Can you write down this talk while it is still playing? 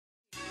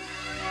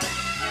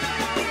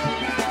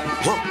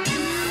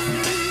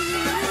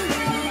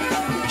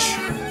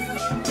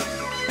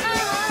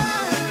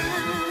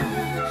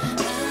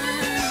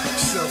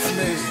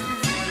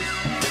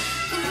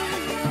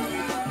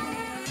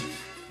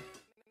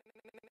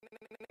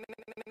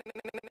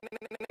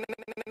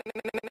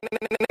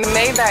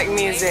Maybach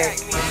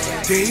music.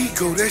 There you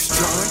go, that's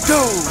John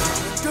Doe.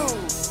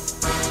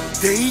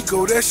 There you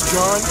go, that's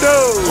John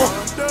Doe.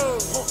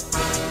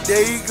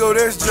 There you go,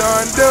 that's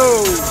John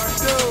Doe.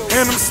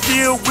 And I'm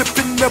still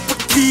whipping up a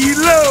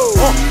kilo.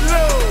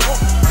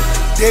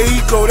 There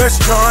you go, that's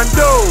John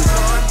Doe.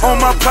 On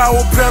my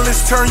power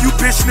pellets, turn you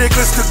bitch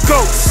niggas to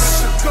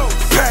ghosts.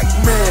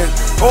 Pacman,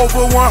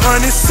 over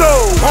 100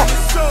 sold.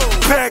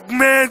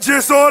 Pacman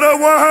just ordered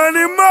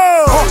 100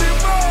 more.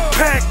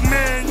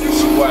 Pacman,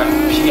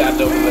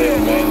 P.I.double-L,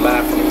 man,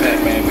 live from the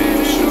Pacman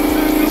video shoot.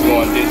 It's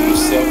going digital,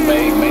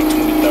 self-made, May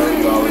 23rd.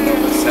 You already know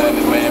what's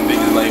happening, man.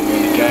 Biggest label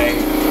in the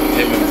game.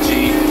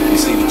 MMG, you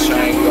see the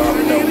chain, you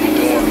already know what we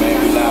doing, man.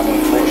 We live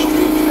on 4th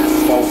Street,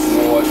 4th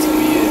Ward to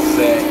be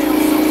exact.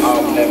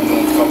 All we never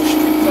doing 4th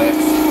Street, man.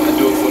 I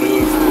do it for the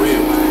hood for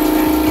real.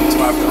 It's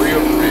my for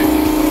real.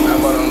 I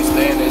about to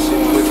understand that shit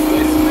with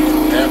it.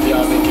 Half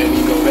y'all niggas can't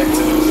even go back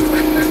to the hood.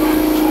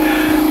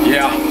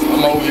 Yeah, I'm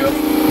over here.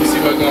 You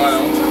see what's going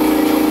on?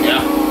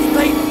 Yeah.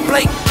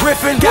 Blake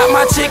Griffin, got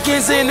my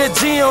chickens in the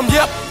gym,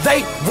 yep,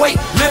 they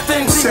weight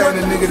lifting. What's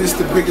happening, nigga? This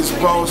the biggest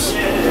boss,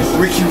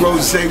 Ricky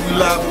Rose. We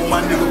live on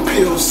my nigga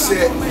Pill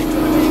set.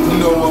 You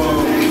know,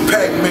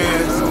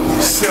 Pacman,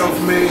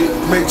 self-made,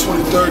 May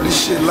 23rd,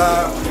 this shit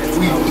live.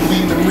 We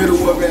in the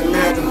middle of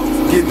Atlanta,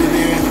 getting it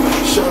in.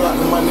 Shout out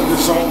to my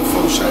niggas Zone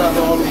 4, shout out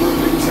to all the real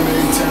niggas in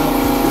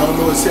A-Town. Y'all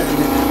know what's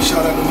happening.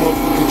 Shout out to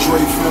motherfucking Dre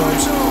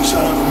Films.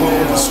 Shout out to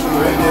motherfucking Sweet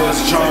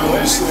Randaz, John on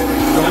the set.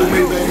 The whole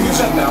Maybach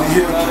music nigga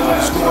here.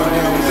 It's going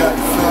down. We got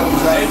the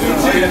families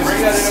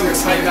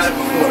out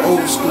there.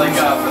 Old school.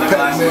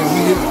 Pacman,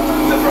 we here.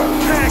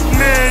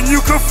 Pacman,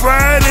 you can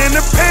fry it in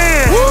the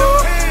pan.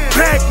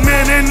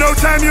 Pacman, in no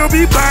time you'll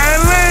be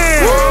buying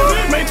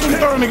land. May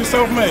 23rd, nigga,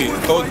 self-made.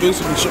 Throw a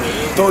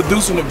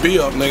deuce in the B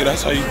up, nigga.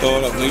 That's how you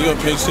throw it up, nigga. You in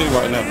Pink City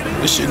right now.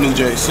 This shit New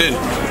Jersey City.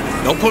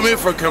 Don't put me in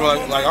front of camera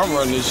like I'm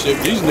running this shit.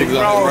 These niggas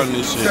out here running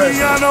this shit.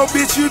 Y'all know,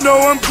 bitch, you know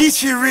I'm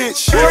Geechee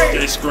rich.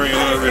 They screen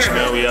rich,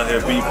 man. We out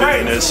here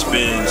beeping that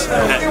spins.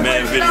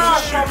 Pacman video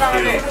shoot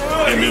here.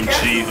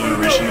 MMG,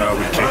 who rich, you know,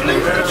 we kick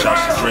it. Shout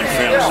to Dre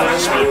Films, shout to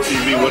Split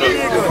TV, what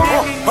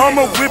up?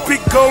 I'ma whip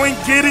it, go and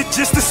get it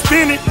just to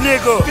spin it,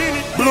 nigga.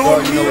 Blue.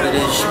 Oh, you know what it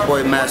is, your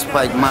boy Mass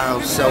Pike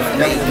Miles,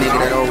 self-made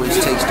nigga that always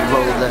takes the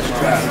road left.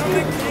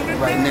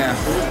 Right now,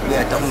 we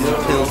at the Only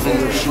Pill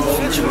video shoot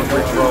featuring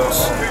Rick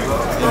Ross.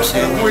 You know what I'm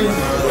saying?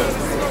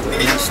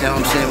 You understand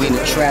what I'm saying? We in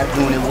the trap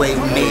doing it way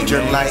major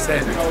like.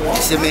 You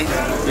see me?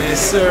 Yes,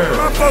 sir.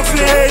 My folks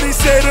in Haiti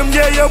say them,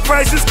 yeah, your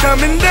price is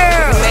coming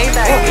down.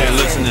 Maybach. Yeah,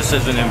 listen, this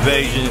is an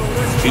invasion.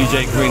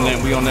 BJ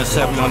Greenland, we on that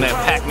 7, we on that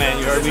Pacman,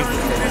 you heard me?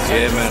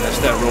 Yeah, man, that's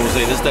that Rose.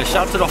 That's that.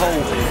 Shout to the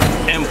whole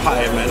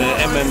empire, man.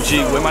 That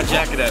MMG. Where my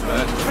jacket at,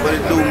 man? What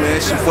it do, man?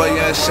 It's your boy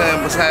Young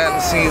Shine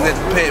behind the scenes at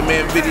the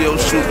Pacman video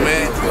shoot,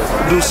 man.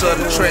 Producer of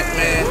the track,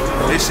 man.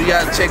 Make sure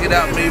y'all check it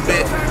out,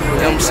 Maybach.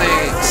 You know what I'm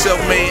saying?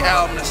 Self-made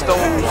album in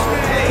stores,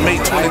 May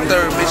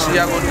 23rd. Make sure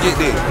y'all go get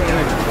there.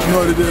 You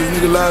know what it is,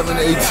 nigga, live in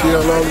the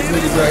ATL. All these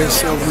niggas out here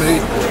self-made.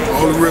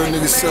 All the real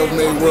niggas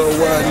self-made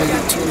worldwide, nigga.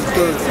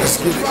 23rd.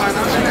 Let's get it.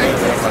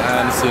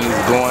 Behind the scenes,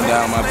 going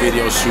down my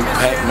video shoot,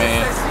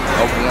 Pacman.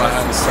 Over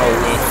 100 sold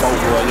in 4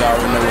 boy. Y'all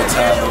already know what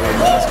time it is,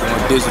 man. It's going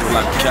digital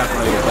like a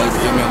calculator,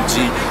 baby.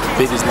 MMG,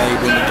 biggest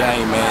label in the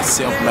game, man.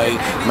 Self-made,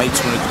 May 23rd.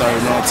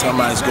 You know what I'm talking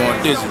about? It's going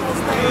digital.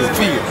 You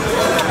feel?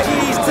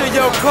 Keys to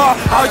your car,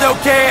 all your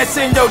gas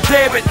in your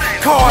debit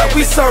card.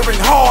 We serving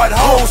hard,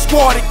 whole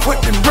squad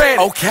equipped and ready.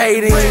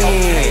 Okay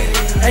then.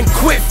 And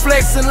quit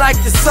flexing like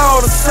you saw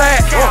the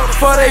sack.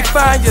 Before they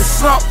find you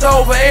slumped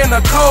over in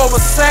a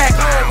cul-de-sac.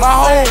 My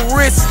whole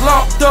wrist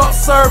lumped up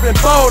serving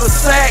boulder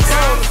sacks.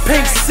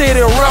 Pink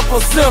City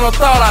representative,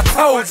 thought I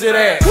told you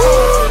that.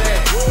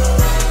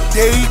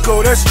 There you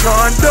go, that's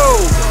John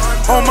Doe.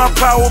 On my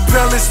power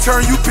pellets,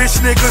 turn you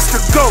bitch niggas to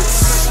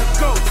ghosts.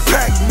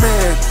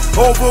 Pacman,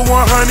 over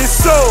 100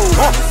 sold.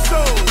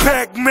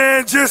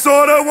 Pacman just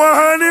ordered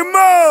 100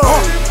 more.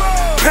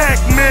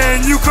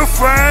 Pacman, you can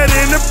fry it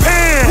in the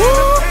pan.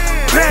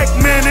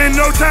 Pacman, in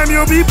no time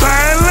you'll be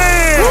buying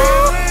land.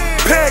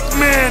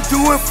 Pacman,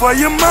 do it for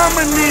your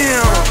mama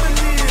now.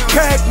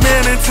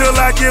 Pacman until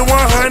I get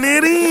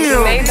 100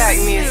 in. Maybach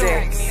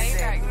music.